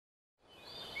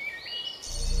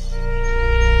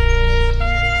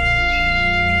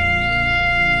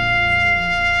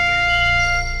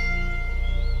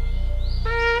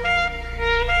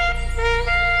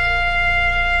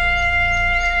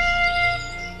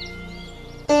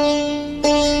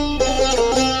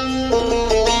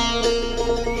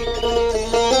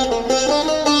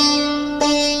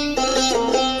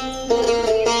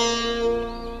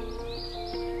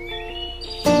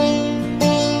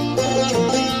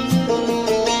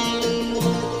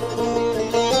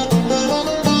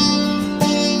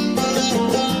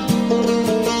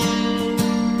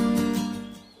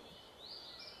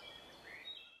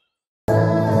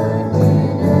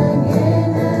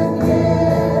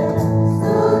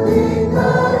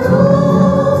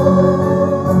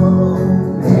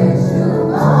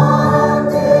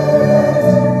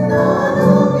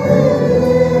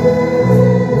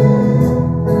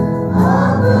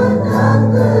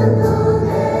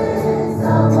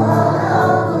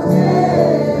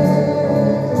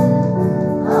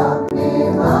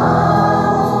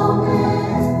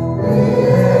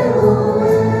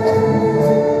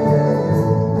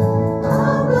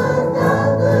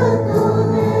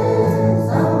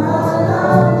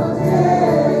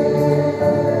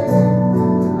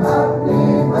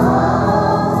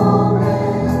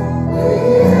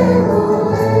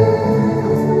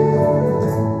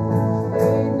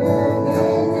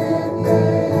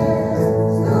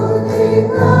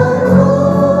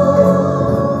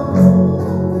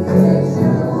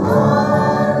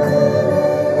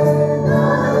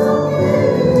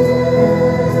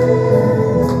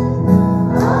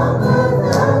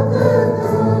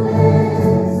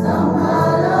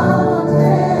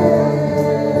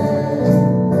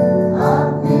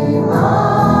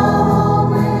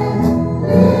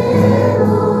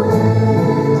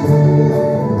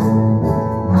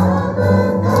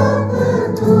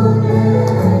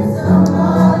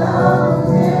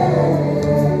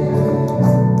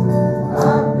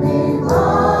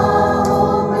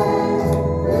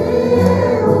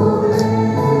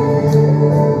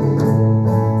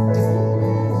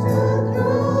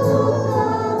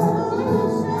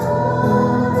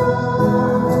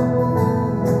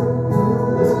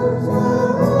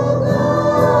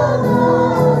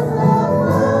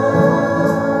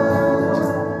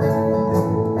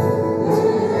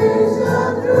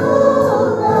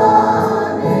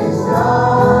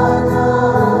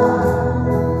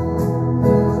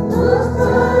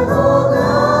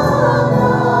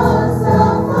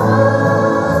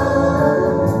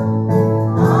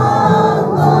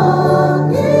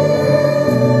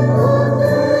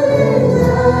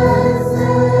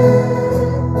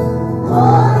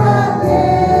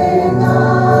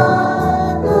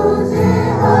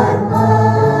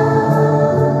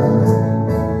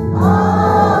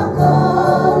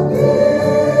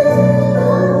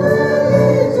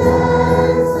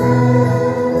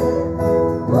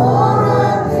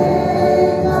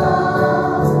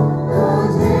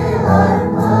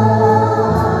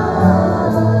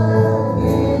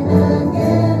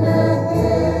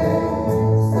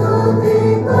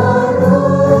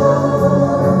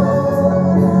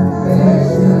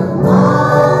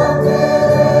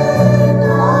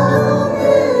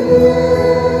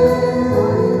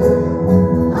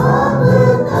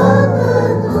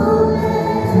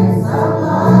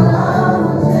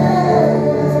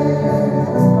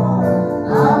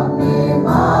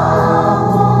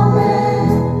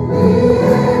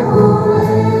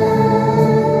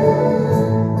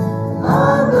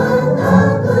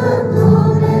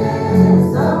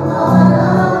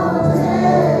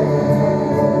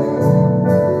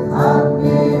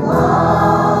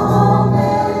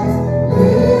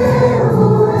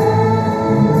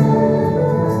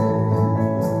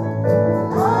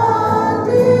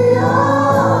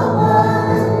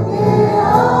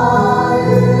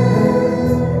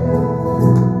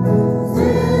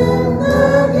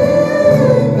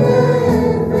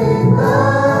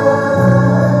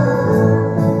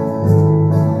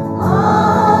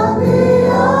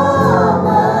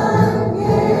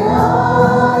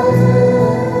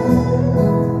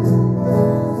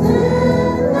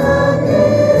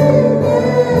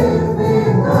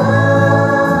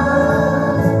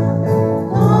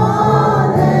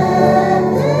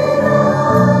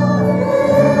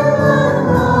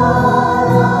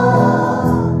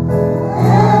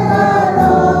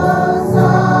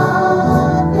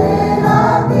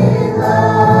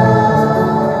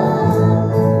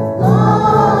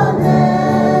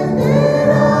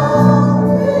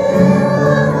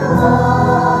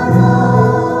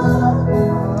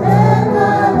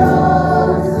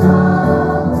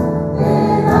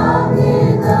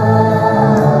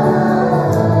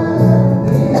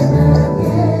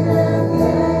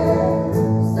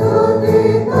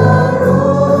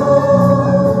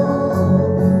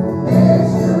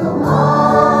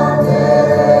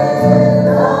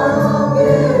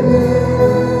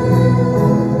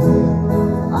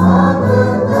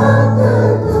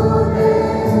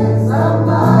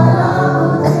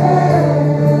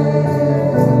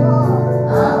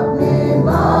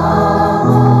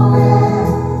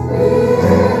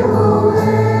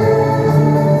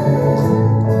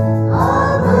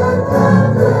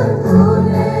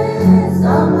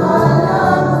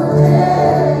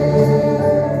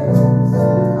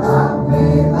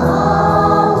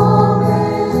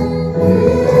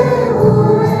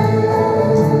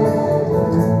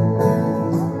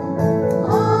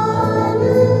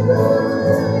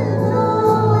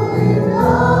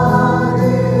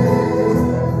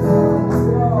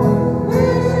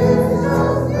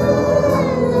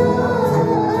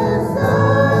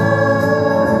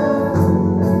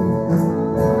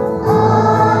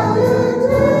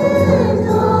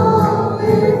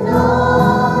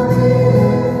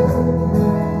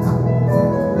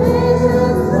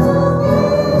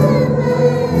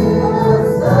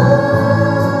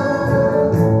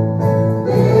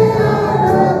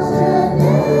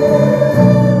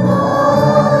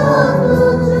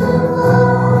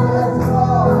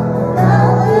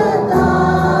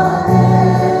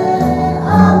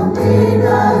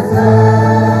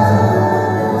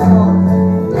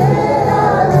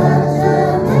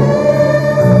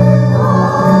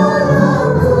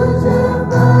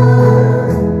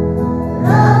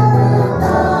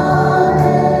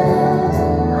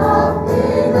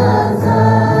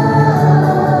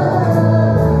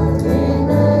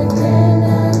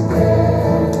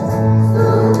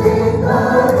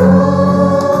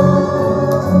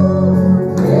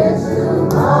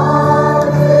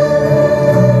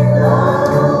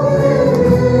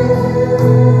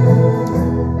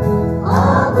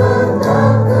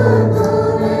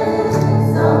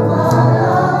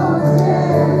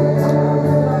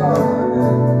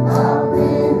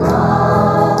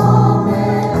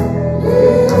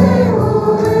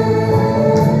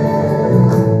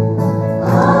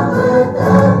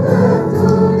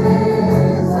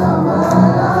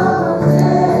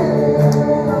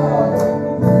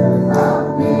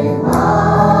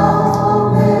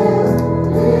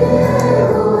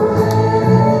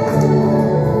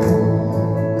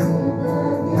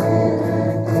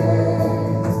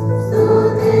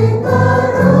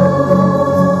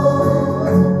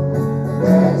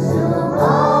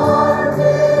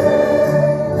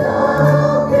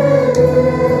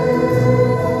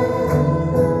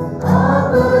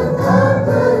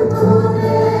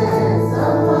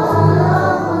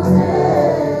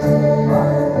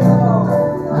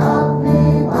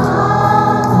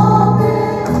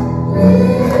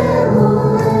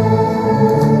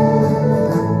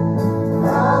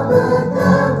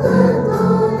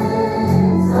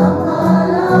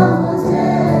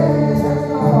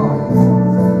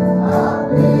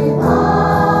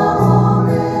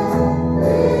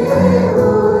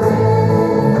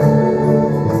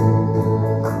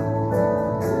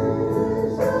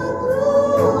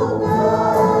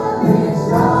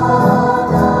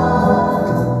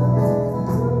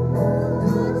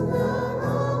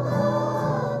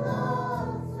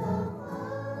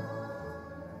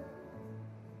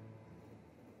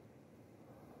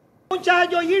पहुंचा है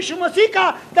जो यीशु मसीह का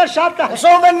दर्शाता है।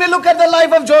 So when we look at the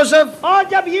life of Joseph, और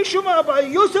जब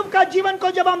यूसुफ का जीवन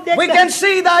को जब हम we देखते can हैं,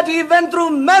 see that he went through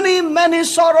many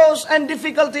sorrows and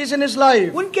difficulties in his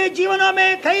life. उनके जीवनों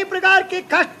में कई प्रकार के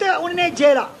कष्ट उन्हें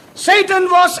झेला। Satan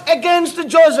was against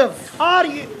Joseph. और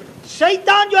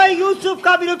शैतान जो है यूसुफ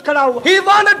का विरुद्ध खड़ा हुआ। He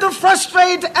wanted to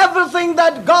frustrate everything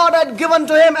that God had given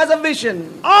to him as a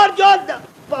vision. और जो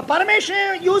परमेश्वर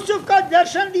ने यूसुफ का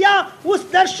दर्शन दिया, उस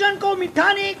दर्शन को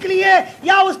मिटाने के लिए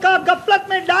या उसका गफलत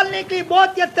में डालने के लिए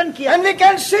बहुत यत्न किया। And we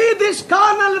can see these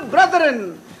carnal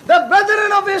brethren, the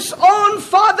brethren of his own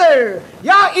father,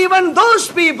 yeah, even those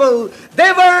people,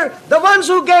 they were the ones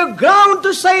who gave ground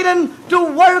to Satan to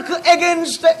work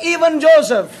against even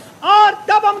Joseph. और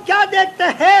तब हम क्या देखते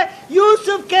हैं,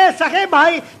 यूसुफ के सगे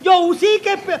भाई जो उसी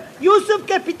के यूसुफ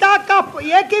के पिता का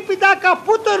एक ही पिता का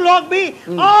पुत्र लोग भी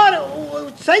और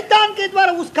शैतान के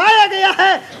द्वारा उस्काया गया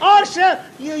है। और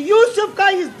यूसुफ का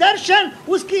इस दर्शन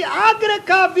उसकी आग्रह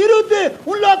का विरुद्ध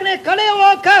उन लोग ने खड़े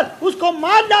होकर उसको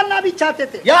मार डालना भी चाहते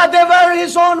थे। Yeah, they were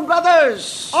his own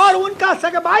brothers. और उनका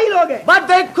सगे भाई लोग हैं। But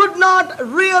they could not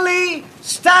really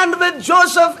stand with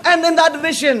Joseph and in that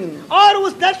vision. और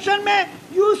उस दर्शन में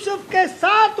यूसुफ के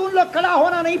साथ उन लोग खड़ा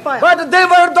होना नहीं पाया। But they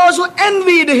were those who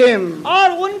envied him.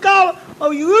 और उनका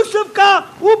यूसुफ का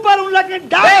ऊपर उन लोग ने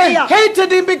डाल They दिया।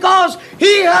 hated him because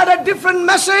he had a different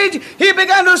message. He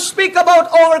began to speak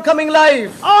about overcoming life.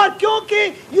 और क्योंकि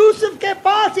यूसुफ के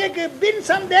पास एक बिन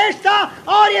संदेश था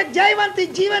और एक जयवंती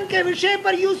जीवन के विषय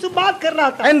पर यूसुफ बात कर रहा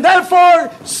था। And तherefore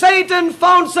Satan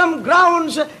found some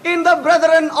grounds in the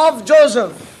brethren of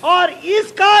Joseph. और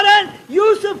इस कारण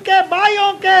यूसुफ के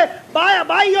भाइयों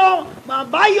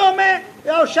में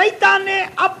शैतान ने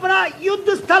अपना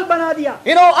युद्ध स्थल बना दिया।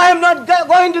 You know, I am not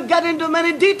going to get into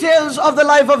many details of the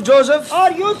life of Joseph.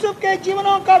 और यूसुफ के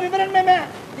जीवनों का विवरण में मैं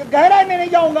गहराई में नहीं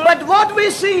जाऊंगा। But what we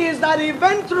see is that he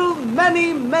went through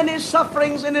many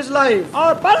sufferings in his life.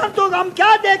 और परंतु हम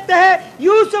क्या देखते हैं,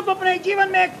 यूसुफ अपने जीवन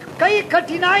में कई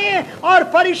कठिनाइयां और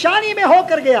परेशानी में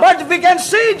होकर गया। But we can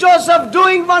see Joseph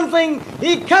doing one thing.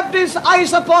 He kept his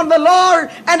eyes upon the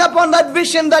Lord and upon that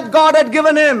vision that God had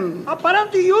given him.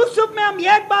 परंतु यूसुफ में हम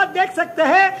एक बात देख सकते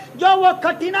हैं, जो वो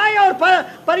कठिनाई और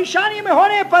परेशानी में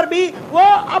होने पर भी वो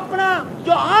अपना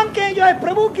जो आंखें जो है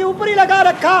प्रभु के ऊपर ही लगा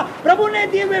रखा। प्रभु ने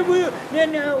दिए हुए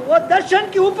वो दर्शन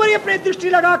के ऊपर ही अपनी दृष्टि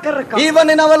लगा कर रखा। Even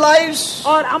in our lives,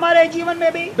 और हमारे जीवन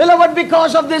में भी beloved,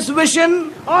 because of this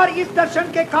vision, और इस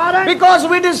दर्शन के कारण, because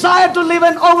we desire to live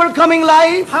an overcoming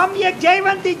life, हम एक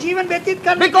जयवंती जीवन व्यतीत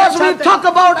करने because we talk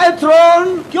about a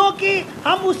throne, क्योंकि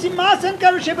हम उस सिंहासन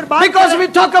के विषय पर बात because we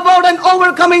talk about an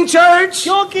overcoming church,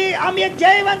 क्योंकि हम एक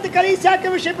जयवंत कलीसिया के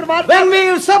विषय पर बात when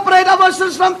we separate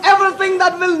ourselves from everything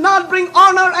that will not bring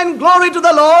honor and glory to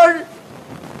the Lord,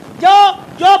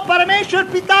 जो परमेश्वर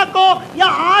पिता को या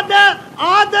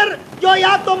आदर जो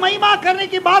या तो महिमा करने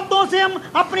की बातों से हम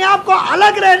अपने आप को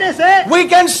अलग रहने से, we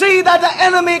can see that the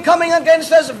enemy coming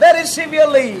against us very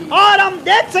severely. और हम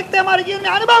देख सकते हैं, हमारे जीवन में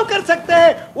अनुभव कर सकते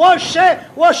हैं,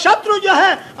 वो शत्रु जो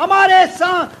है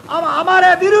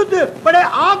हमारे विरुद्ध बड़े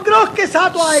आग्रह के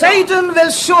साथ आएगा। Satan will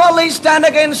surely stand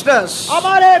against us.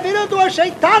 हमारे विरुद्ध वो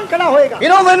शैतान खड़ा होएगा। You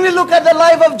know, when we look at the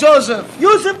life of Joseph,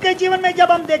 Yusuf के जीवन में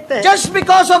जब हम देखते हैं, just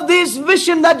because of this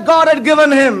vision that God had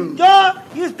given him, जो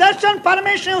इस दर्शन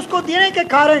परमेश्वर ने उसको देने के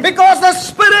कारण, because the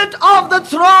spirit of the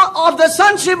throne of the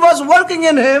sonship was working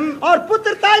in him, और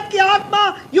पुत्रता की आत्मा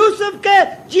यूसुफ के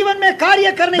जीवन में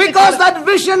कार्य करने के because कारण, that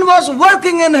vision was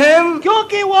working in him,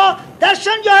 क्योंकि वो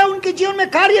दर्शन जो है उनके जीवन में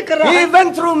कार्य कर रहा he है,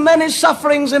 went through many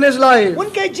sufferings in his life.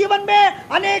 उनके जीवन में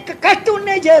अनेक कष्ट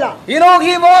उन्हें झेला। You know,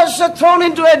 he was thrown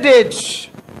into a ditch.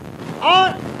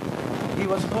 और He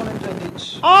was thrown into a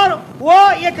ditch. और वो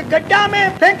एक गड्ढा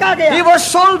में फेंका गया। He was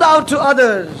sold out to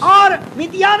others. और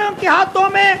मिद्यानियों के हाथों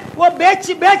में वो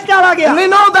बेच डाला गया। We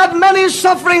know that many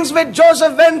sufferings which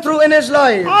Joseph went through in his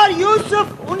life. और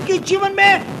यूसुफ उनके जीवन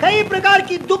में कई प्रकार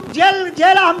की दुख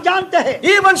झेला हम जानते हैं।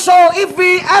 Even so, if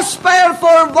we aspire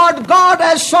for what God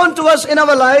has shown to us in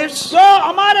our lives, जो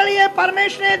हमारे लिए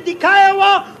परमेश्वर ने दिखाया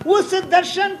हुआ उस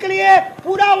दर्शन के लिए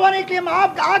पूरा होने के लिए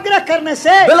आग्रह करने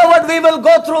से, beloved, we will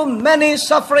go through many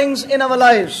sufferings in our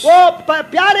lives. वो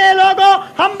प्यारे लोगों,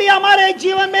 हम भी हमारे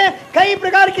जीवन में कई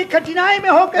प्रकार की कठिनाई में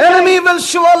होकर Enemy will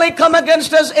surely come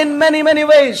against us in many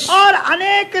ways. और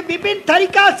अनेक विभिन्न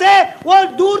तरीका से वो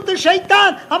दूर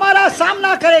शैतान हमारा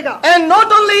सामना करेगा। And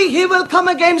not only he will come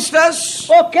against us,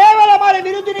 वो केवल हमारे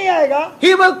विरुद्ध नहीं आएगा,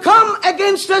 he will come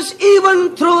against us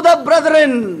even through the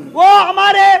brethren. वो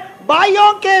हमारे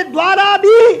भाइयों के द्वारा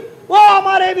भी वो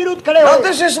हमारे विरुद्ध खड़े Now हुए।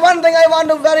 this is one thing I want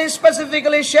to very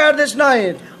specifically share this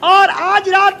night. और आज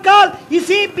रात काल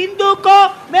इसी बिंदु को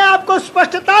मैं आपको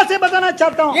स्पष्टता से बताना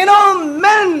चाहता हूँ। You know,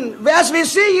 men, as we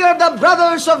see here, the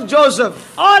brothers of Joseph,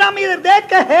 और हम इधर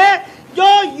देखते हैं जो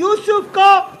यूसुफ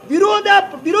को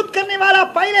विरोध करने वाला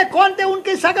पहले कौन थे?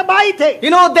 उनके सगे भाई थे। you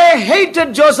know, they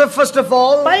hated Joseph first of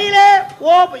all, पहले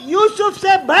वो यूसुफ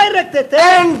से भय रखते थे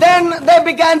and then they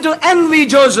began to envy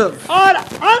Joseph. और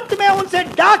अंत में उनसे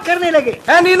डाक करने लगे।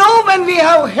 And you know, when we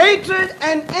have hatred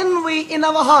and envy in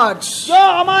our hearts, जो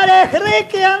हमारे हृदय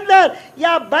के अंदर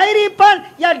या बैरीपन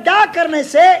या डाक करने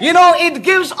से, you know, it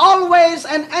gives always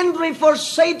an entry for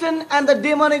Satan and the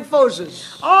demonic forces.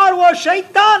 और वो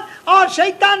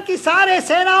शैतान की सारे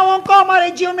सेनाओं को हमारे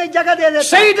जीवन में जगह दे देता है।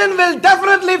 Satan will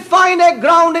definitely find a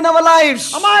ground in our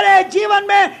lives. हमारे जीवन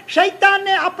में शैतान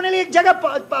ने अपने लिए एक जगह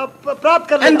प्राप्त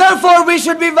कर And लिया। therefore we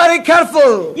should be very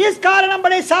careful. इस कारण हम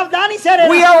बड़े सावधानी से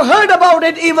We रहना। have heard about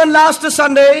it even last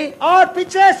Sunday. और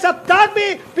पिछले सप्ताह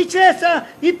भी, पिछले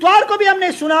इतवार को भी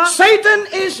हमने सुना। Satan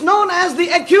is known as the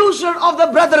accuser of the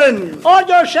brethren. और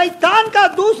जो शैतान का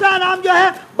दूसरा नाम जो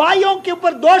है भाइयों के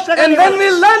ऊपर दोष लगाने And when वाला। we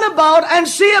learn about and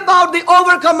see about the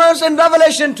overcomers in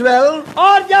Revelation 12,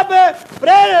 और जब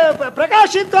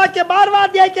प्रकाशित वाक्य 12वां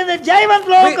अध्याय के अंदर जयवंत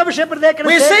लोगों के विषय पर देखने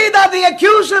we से, see that the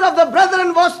accuser of the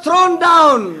brethren was thrown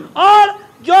down. और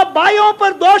जो भाइयों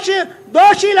पर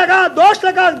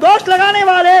दोष लगाने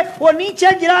वाले वो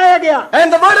नीचे गिराया गया।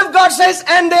 And the word of God says,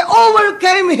 and they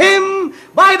overcame him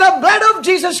by the blood of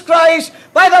Jesus Christ,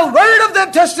 by the word of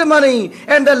their testimony,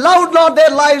 and they loved not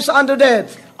their lives unto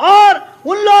death. और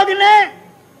उन लोग ने,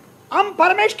 हम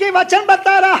परमेश्वर के वचन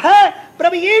बता रहा है,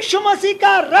 प्रभु यीशु मसीह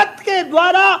का रक्त के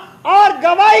द्वारा और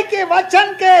गवाही के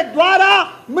वचन के द्वारा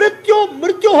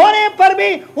मृत्यु होने पर भी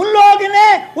उन लोग ने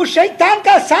उस शैतान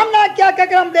का सामना क्या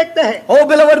कर हम देखते हैं। Oh,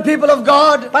 beloved people of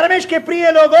God, परमेश्वर के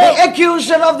प्रिय लोगों, the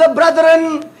accuser of the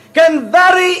brethren can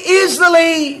very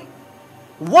easily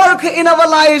work in our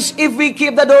lives if we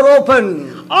keep the door open.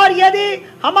 और यदि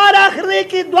हमारा हृदय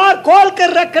की द्वार खोल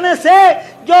कर रखने से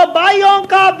जो भाइयों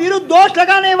का विरुद्ध दोष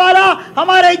लगाने वाला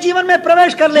हमारे जीवन में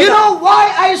प्रवेश कर You लेगा। know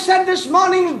why I said this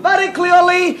morning very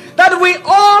clearly that we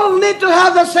all need to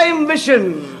have the same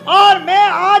vision. और मैं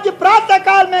आज प्रातः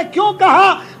काल में क्यों कहा,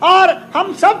 और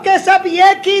हम सब के सब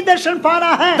एक ही दर्शन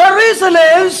पाना है। The reason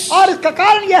is, और इसका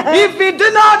कारण यह है, if we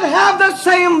do not have the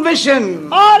same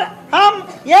vision, और हम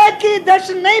एक ही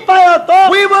दर्शन नहीं पाए तो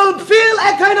we will feel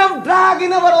a kind of drag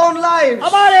in our own lives.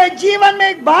 हमारे जीवन में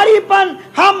एक भारीपन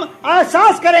हम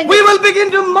एहसास करेंगे। We will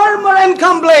begin to murmur and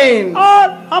complain. और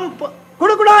हम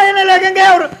गुड़गुड़ाने लगेंगे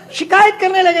और शिकायत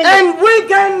करने लगेंगे। And we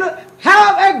can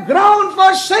have a ground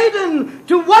for Satan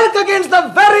to work against the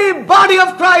very body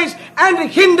of Christ and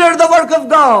hinder the work of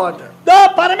God. तो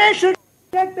परमेश्वर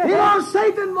देखते You हैं, know,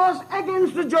 Satan was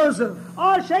against Joseph.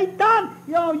 और शैतान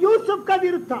यूसुफ का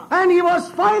विरुद्ध था, And he was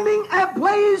finding a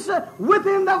place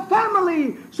within the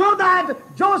family so that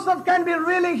Joseph can be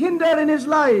really hindered in his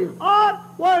life. और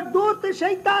वो दूत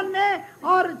शैतान ने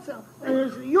और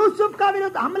यूसुफ का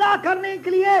विरुद्ध हमला करने के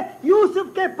लिए यूसुफ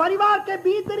के परिवार के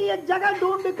भीतर ही एक जगह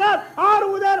ढूंढकर और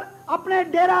उधर अपने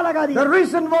डेरा लगा दिया। The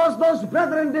reason was those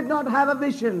brethren did not have a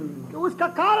vision. उसका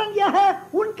कारण यह है,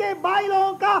 उनके भाई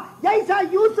लोगों का जैसा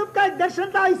यूसुफ का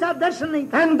दर्शन था ऐसा दर्शन नहीं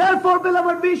था। And therefore,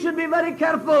 beloved, we should be very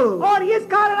careful. और इस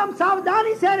कारण हम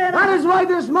सावधानी से रहना। That is why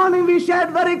this morning we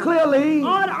shared very clearly.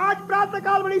 और आज प्रातः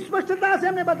काल बड़ी स्पष्टता से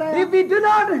हमने बताया, If we do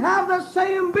not have the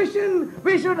same vision,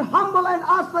 we should humble and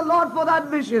ask the Lord for that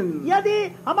vision. यदि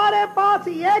हमारे पास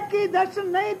एक ही दर्शन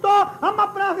नहीं तो हम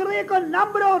अपना हृदय को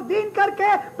नम्र और दीन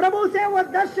करके प्रभु से वो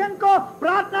दर्शन को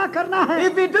प्रार्थना करना है।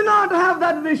 If we do not have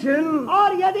that vision,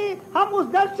 और यदि हम उस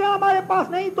दर्शन हमारे पास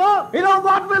नहीं तो you know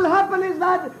what will happen is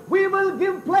that we will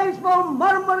give place for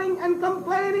murmuring and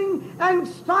complaining and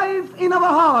strife in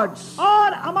our hearts.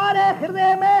 और हमारे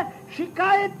हृदय में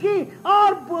शिकायत की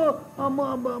और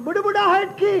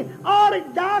बुड़बुड़ाहट की और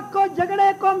डाक को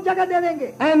झगड़े को हम जगह दे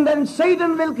देंगे। And then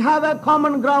Satan will have a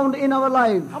common ground in our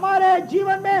life. हमारे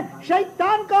जीवन में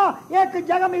शैतान को एक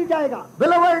जगह मिल जाएगा।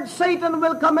 Beloved, Satan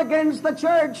will come against the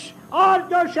church. और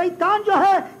जो शैतान जो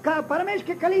है परमेश्वर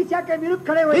के कलीसिया के विरुद्ध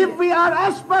खड़े हुए If we are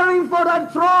aspiring for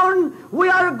that throne, we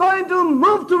are going to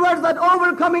move towards that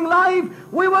overcoming life.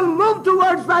 We will move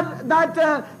towards that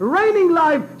reigning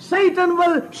life. Satan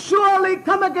will surely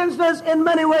come against us in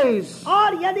many ways.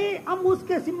 और यदि हम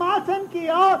उसके सिंहासन की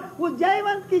ओर, उस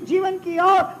जयवंत की जीवन की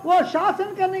ओर, वो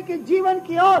शासन करने के जीवन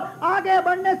की ओर आगे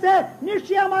बढ़ने से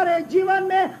निश्चय हमारे जीवन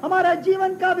में हमारे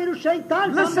जीवन का विरुद्ध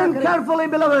शैतान सामना Listen करेगा। carefully,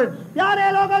 beloved.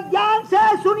 प्यारे लोग ध्यान से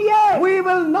सुनिए। We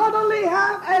will not only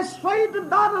have a straight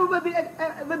battle with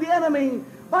the enemy,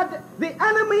 but the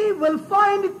enemy will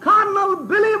find carnal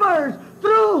believers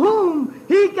through whom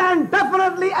he can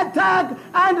definitely attack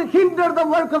and hinder the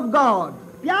work of God.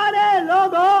 प्यारे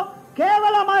लोगों,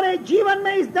 केवल हमारे जीवन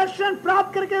में इस दर्शन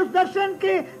प्राप्त करके उस दर्शन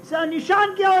के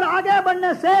निशान की ओर आगे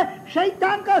बढ़ने से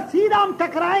शैतान का सीधा हम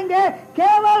टकराएंगे।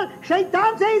 केवल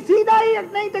शैतान से ही सीधा ही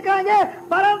नहीं टकराएंगे,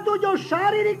 परंतु जो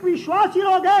शारीरिक विश्वासी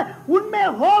लोग हैं उनमें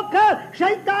होकर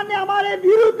शैतान ने हमारे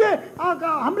विरुद्ध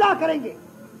हमला करेंगे।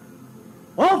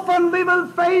 Often we will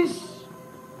face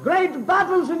great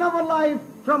battles in our life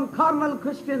from carnal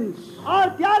Christians. और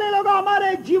प्यारे लोगों,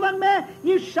 हमारे जीवन में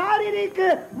इस शारीरिक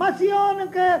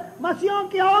मसीहों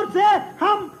की ओर से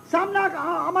हम सामना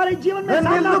हमारे जीवन में When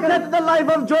we सामना look करें। at the life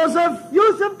of Joseph,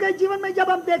 Yusuf के जीवन में जब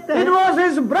हम देखते it हैं was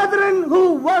his brethren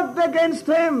who worked against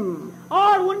him.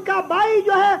 और उनका भाई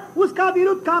जो है उसका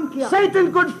विरुद्ध काम किया,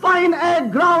 Satan could find a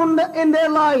ground in their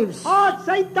lives. और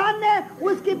शैतान ने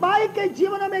उसकी भाई के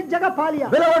जीवन में एक जगह पा लिया।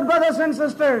 Beloved brothers and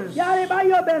sisters, प्यारे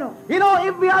भाइयों बहनों, you know,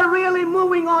 if we are really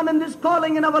moving on in this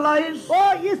calling in our lives,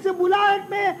 और इस बुलाहट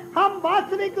में हम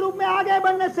वास्तविक रूप में आगे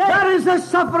बढ़ने से there is a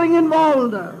suffering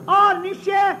involved. और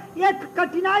निश्चय एक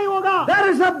कठिनाई होगा,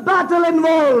 There is a battle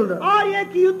involved. और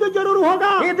एक युद्ध जरूर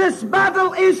होगा। This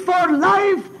battle is for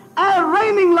life, a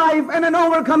reigning life and an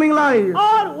overcoming life.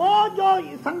 और वो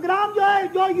जो संग्राम जो है,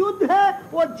 जो युद्ध है,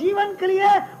 वो जीवन के लिए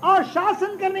और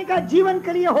शासन करने का जीवन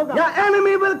के लिए होगा। The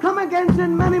enemy will come against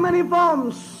in many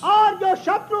forms. और जो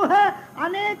शत्रु है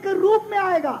अनेक रूप में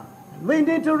आएगा। We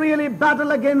need to really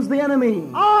battle against the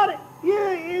enemy. और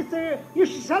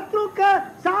इस शत्रु का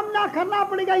सामना करना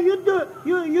पड़ेगा,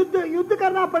 युद्ध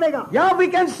करना पड़ेगा। Yeah, we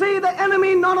can see the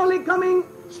enemy not only coming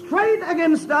straight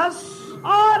against us,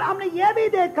 और हमने ये भी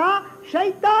देखा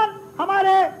शैतान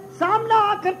हमारे सामना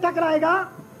आकर टकराएगा,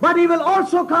 but he will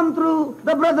also come through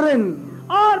the brethren.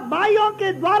 और भाइयों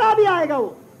के द्वारा भी आएगा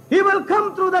वो। He will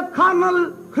come through the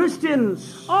carnal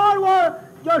Christians. और वो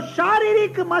जो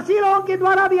शारीरिक मसीहों के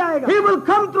द्वारा भी आएगा। He will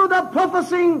come through the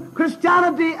professing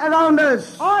Christianity around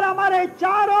us. और हमारे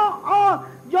चारों और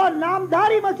जो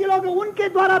नामधारी मसीह लोग हैं उनके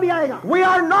द्वारा भी आएगा। We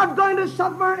are not going to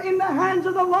suffer in the hands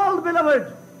of the world,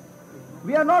 beloved.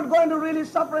 We are not going to really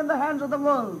suffer in the hands of the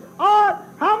world. और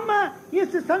हम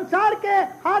इस संसार के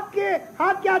हाथ के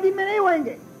अधीन में नहीं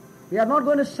होंगे। We are not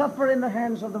going to suffer in the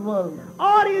hands of the world.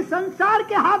 और इस संसार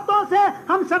के हाथों से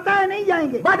हम सताए नहीं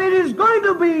जाएंगे। But it is going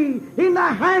to be in the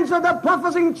hands of the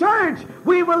professing church.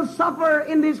 We will suffer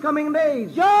in these coming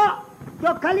days.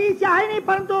 जो कलीसिया है नहीं,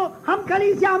 परंतु हम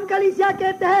कलीसिया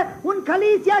कहते हैं, उन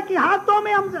कलीसिया के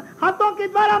हाथों के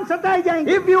द्वारा हम सताए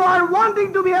जाएंगे। If you are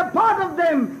wanting to be a part of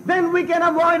them, then we can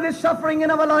avoid this suffering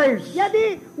in our lives.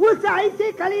 यदि उस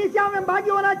ऐसी कलीसिया में भागी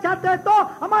होना चाहते हैं तो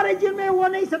हमारे जीवन में वो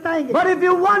नहीं सताएंगे। But if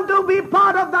you want to be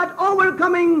part of that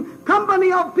overcoming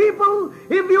company of people,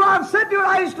 if you have set your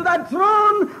eyes to that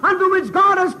throne unto which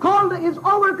God has called his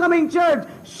overcoming church,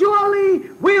 surely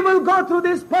we will go through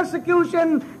this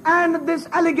persecution and these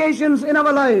allegations in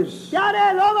our lives.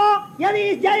 प्यारे लोगों, यदि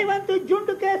इस जयवंत झुंड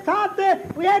के साथ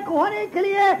एक होने के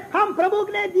लिए हम प्रभु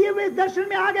ने दिए हुए दर्शन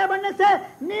में आगे बढ़ने से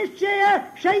निश्चय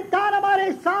शैतान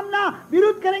हमारे सामना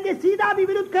विरुद्ध करेंगे, सीधा भी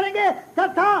विरुद्ध करेंगे,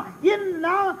 तथा इन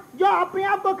जो अपने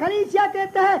आप को कलीसिया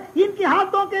कहते हैं इनके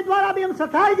हाथों के द्वारा भी हम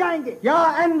सताए जाएंगे।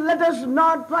 Yeah, and let us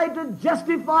not try to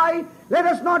justify, let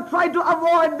us not try to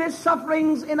avoid these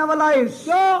sufferings in our lives.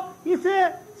 जो इस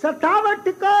सतावट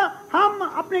का हम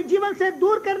अपने जीवन से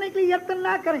दूर करने के लिए यत्न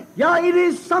ना करें। Yeah, it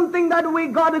is something that we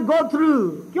got to go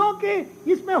through.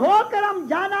 क्योंकि इसमें होकर हम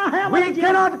जाना है। We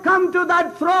cannot come to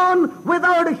that throne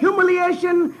without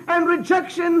humiliation and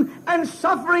rejection and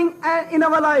suffering in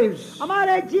our lives.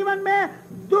 हमारे जीवन में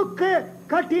दुख,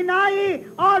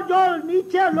 कठिनाई और जो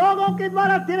नीचे लोगों के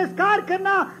द्वारा तिरस्कार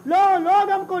करना, लोग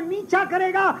हमको नीचा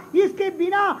करेगा, इसके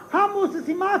बिना हम उस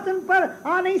सिंहासन पर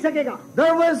आ नहीं सकेगा।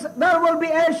 There will be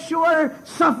a sure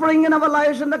suffering in our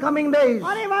lives in the coming days.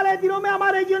 आने वाले दिनों में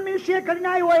हमारे जीवन में निश्चय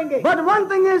कठिनाई होंगे। But one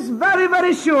thing is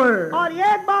very sure. और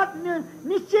एक बात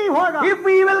निश्चय होगा, if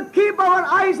we will keep our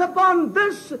eyes upon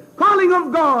this calling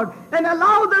of God and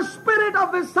allow the spirit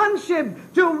of his sonship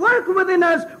to work within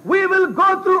us, we will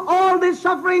go through all these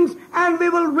sufferings and we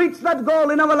will reach that goal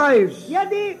in our lives.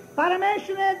 यदि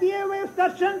परमेश्वर ने दिए हुए उस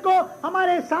दर्शन को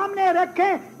हमारे सामने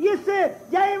रखें, इस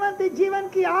जयवंत जीवन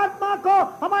की आत्मा को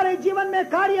हमारे जीवन में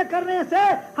कार्य करने से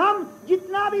हम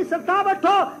जितना भी सतावट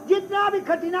हो, जितना भी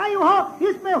कठिनाई हो,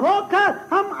 इसमें होकर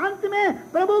हम अंत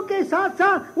में प्रभु के साथ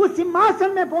साथ उस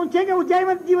सिंहासन में पहुंचेंगे, उस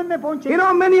जयवंत जीवन में पहुंचेंगे। You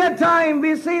know, many a time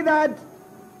we see that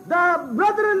the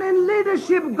brethren in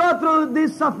leadership go through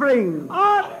this suffering.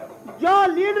 और जो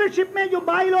लीडरशिप में जो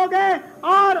भाई लोग हैं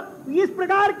और इस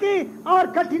प्रकार की और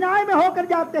कठिनाई में होकर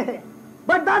जाते हैं।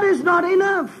 But that is not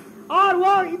enough. और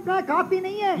वो इतना काफी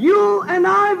नहीं है। You and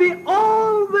I, we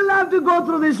all will have to go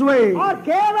through this way. और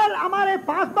केवल हमारे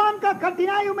पासबान का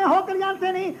कठिनाइयों में होकर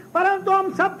जानते नहीं, परंतु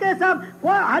हम सब के सब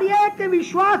वो हर एक के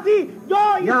विश्वासी जो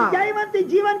इस जयवंत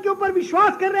जीवन के ऊपर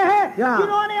विश्वास कर रहे हैं,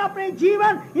 जिन्होंने अपने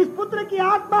जीवन इस पुत्र की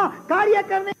आत्मा कार्य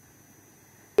करने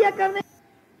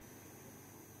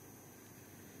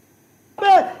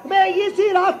मैं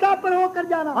इसी रास्ता पर होकर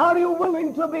जाना। Are you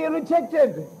willing to be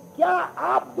rejected? क्या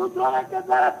आप दूसरों के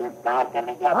द्वारा तिरस्कार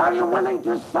करने के Are you willing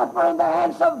to suffer in the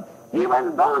hands of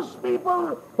even those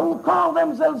people who call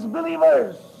themselves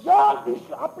believers? जो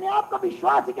अपने आप को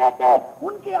विश्वासी कहते हैं,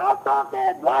 उनकी आत्माओं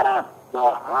के द्वारा तो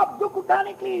आप दुख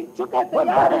उठाने के लिए इच्छुक हैं। But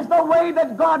that is the way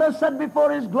that God has set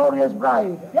before His glorious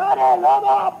bride. प्यारे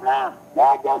लोगों, अपना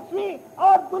तेजस्वी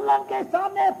और दुल्हन के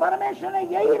सामने परमेश्वर ने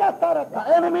यही रास्ता रखा।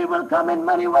 The enemy will come in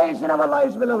many ways in our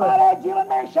lives, beloved. हमारे जीवन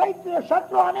में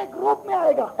शत्रु अनेक रूप में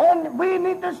आएगा, And we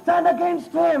need to stand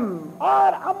against him.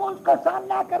 और हम उसका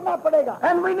सामना करना पड़ेगा।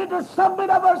 And we need to submit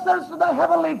ourselves to the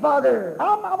Heavenly Father.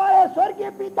 हम हमारे स्वर्गीय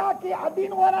पिता के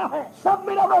अधीन होना है।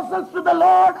 Submit ourselves to the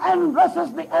Lord and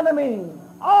resist the enemy.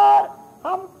 और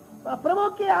हम प्रभु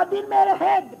के अधीन में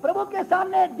रहे, प्रभु के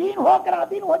सामने दीन होकर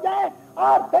अधीन हो जाए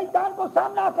और शैतान को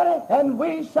सामना करें। And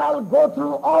we shall go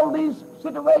through all these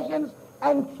situations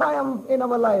and triumph in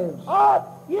our lives. और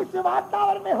इस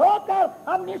वातावरण में होकर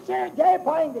हम निश्चय जय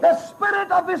पाएंगे। The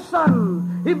Spirit of His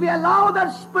Son, if we allow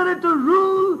that Spirit to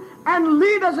rule and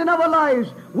lead us in our lives,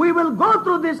 we will go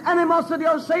through this animosity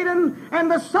of Satan and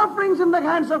the sufferings in the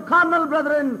hands of carnal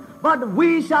brethren, but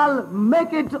we shall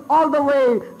make it all the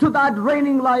way to that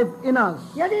reigning life in us.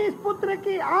 यदि इस पुत्र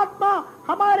की आत्मा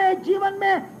हमारे जीवन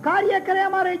में कार्य करे,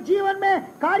 हमारे जीवन में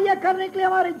कार्य करने के लिए,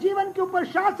 हमारे जीवन के ऊपर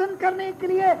शासन करने के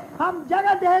लिए हम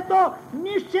जगह दे, तो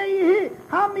निश्चय ही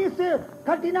हम इस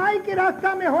कठिनाई के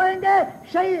रास्ता में होएंगे।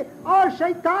 और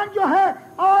शैतान जो है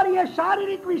और ये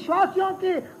शारीरिक विश्वासियों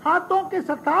के हाथों के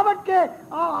सतावट के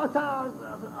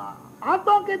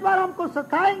हाथों के द्वारा हमको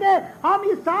सताएंगे। हम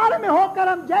इस सारे में होकर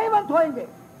हम जयवंत होएंगे।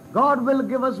 God will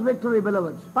give us victory,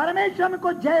 beloved. परमेश्वर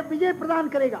हमको जय विजय प्रदान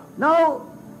करेगा। Now,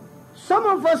 some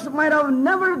of us might have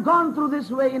never gone through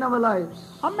this way in our lives.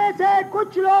 हम में से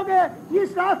कुछ लोग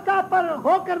इस रास्ता पर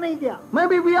होकर नहीं गया।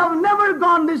 Maybe we have never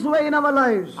gone this way in our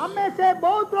lives. हम में से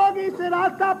बहुत लोग इस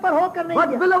रास्ता पर होकर नहीं But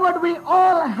गया। beloved, we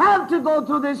all have to go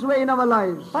through this way in our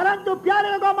lives. परंतु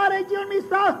प्यारे लोगों, हमारे जीवन में इस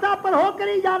रास्ता पर होकर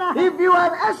ही जाना है। If you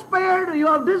have aspired, you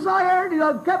have desired, you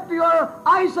have kept your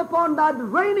eyes upon that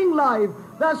reigning life,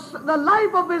 the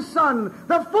life of His Son,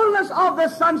 the fullness of the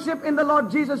sonship in the Lord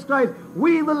Jesus Christ,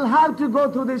 we will have to go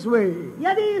through this way.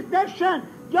 यदि इस दर्शन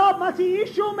जो मसीह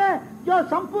यीशु में जो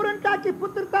संपूर्णता की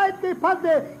पुत्रता के पद,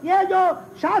 ये जो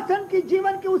शासन की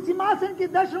जीवन की उस सिंहासन की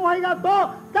दर्शन होएगा, तो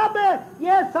तब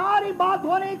ये सारी बात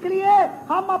होने के लिए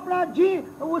हम अपना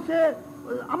उसे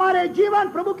हमारे जीवन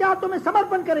प्रभु के हाथों में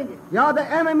समर्पण करेंगे। Yeah, the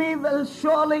enemy will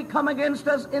surely come against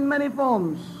us in many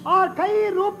forms. और कई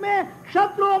रूप में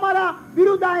शत्रु हमारा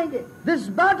विरुद्ध आएंगे। This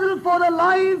battle for the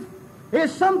life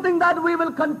is something that we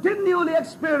will continually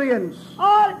experience.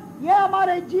 और ये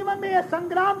हमारे जीवन में ये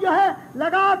संग्राम जो है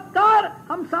लगातार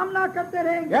हम सामना करते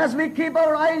रहेंगे। As we keep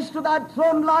our eyes to that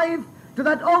throne life, to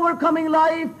that overcoming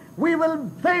life, we will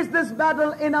face this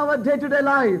battle in our day-to-day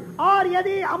life. और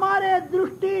यदि हमारे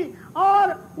दृष्टि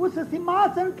और उस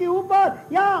सिंहासन के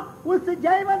ऊपर या उस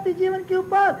जयवंत जीवन के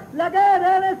ऊपर लगे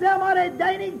रहने से हमारे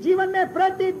दैनिक जीवन में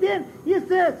प्रतिदिन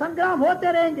इस संग्राम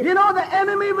होते रहेंगे। You know, the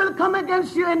enemy will come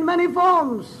against you in many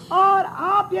forms. और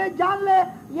आप ये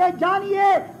जानिए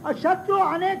शत्रु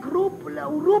अनेक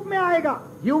रूप में आएगा।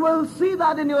 You will see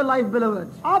that in your life, beloved.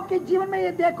 आपके जीवन में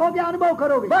ये देखोगे, अनुभव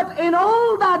करोगे। But in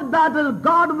all that battle,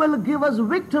 God will give us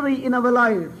victory in our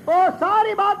life. और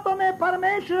सारी बातों में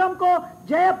परमेश्वर हमको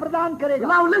जय प्रदान करेगा।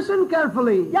 Now listen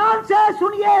carefully. ध्यान से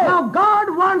सुनिए। Now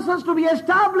God wants us to be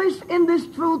established in this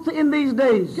truth in these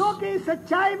days. क्योंकि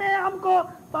सच्चाई में हमको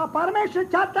परमेश्वर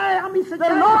चाहता है हम इस The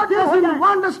सच्चाई Lord में हो doesn't जाएं।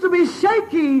 want us to be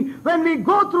shaky when we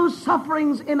go through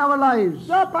sufferings in our lives.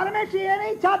 जो परमेश्वर ये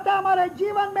नहीं चाहता हमारे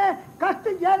जीवन में कष्ट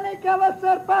झेलने के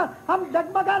अवसर पर हम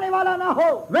डगमगाने वाला ना हो।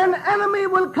 When enemy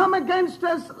will come against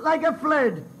us like a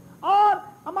flood. और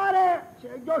हमारे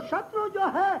जो शत्रु जो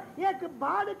है एक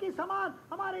बाढ़ की समान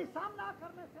हमारे सामना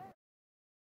करने से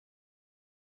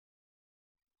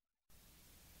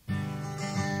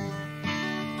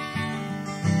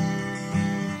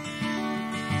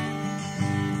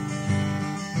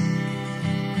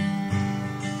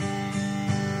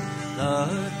The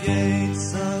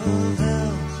gates of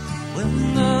hell will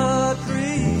not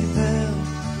prevail.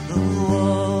 The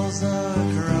walls are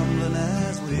crumbling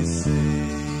as we see.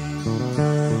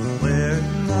 We're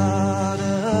not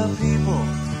a people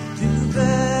to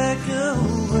beg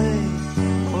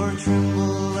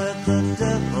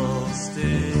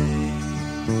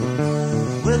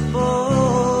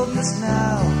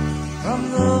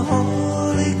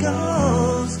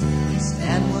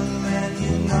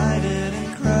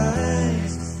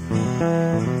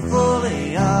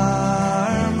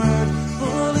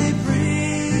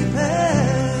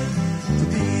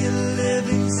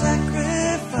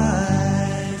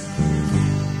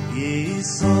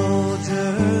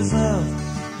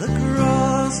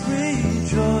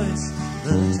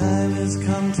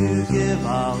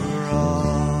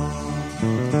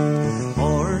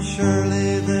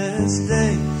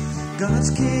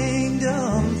God's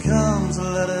kingdom comes,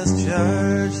 let us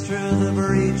charge through the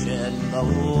breach in the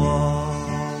wall.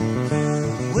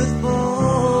 With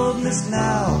boldness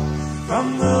now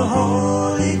from the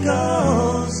Holy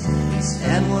Ghost,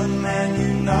 stand one man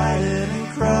united in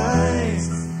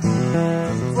Christ,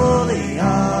 fully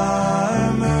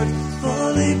armored,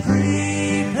 fully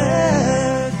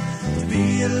prepared to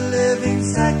be a living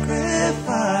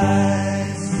sacrifice.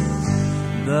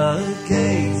 The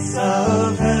gates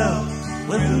of hell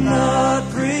will not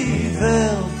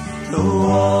prevail. The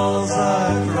walls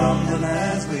are crumbling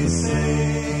as we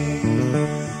sing.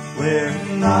 We're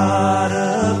not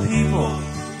a people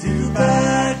to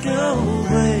back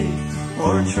away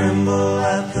or tremble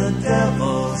at the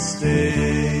devil's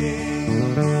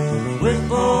sting. With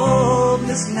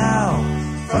boldness now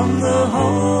from the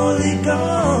Holy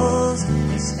Ghost,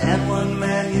 we stand one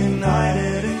man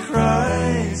united in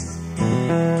Christ,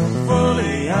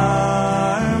 fully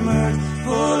armored,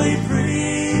 fully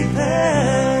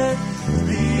prepared to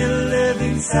be a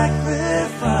living sacrifice.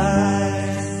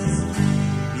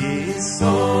 Ye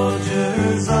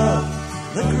soldiers of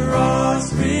the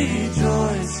cross,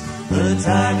 rejoice. The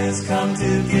time has come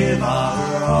to give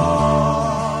our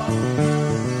all.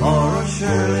 For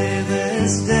surely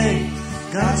this day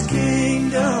God's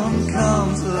kingdom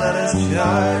comes. Let us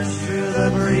charge through the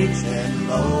breach in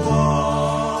the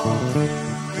wall.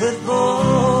 With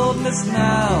boldness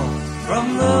now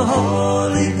from the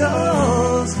Holy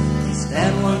Ghost, we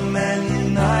stand one man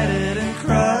united in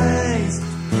Christ,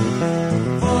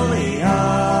 fully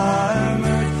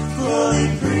armored, fully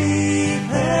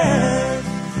prepared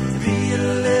to be a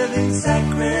living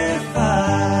sacrifice.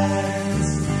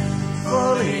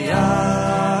 Fully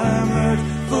armored,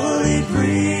 fully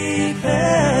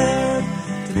prepared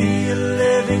to be a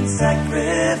living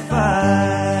sacrifice.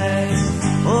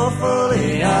 Oh,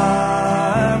 fully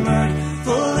armored,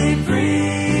 fully prepared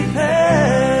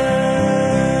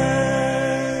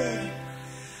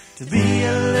to be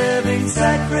a living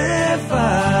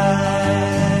sacrifice.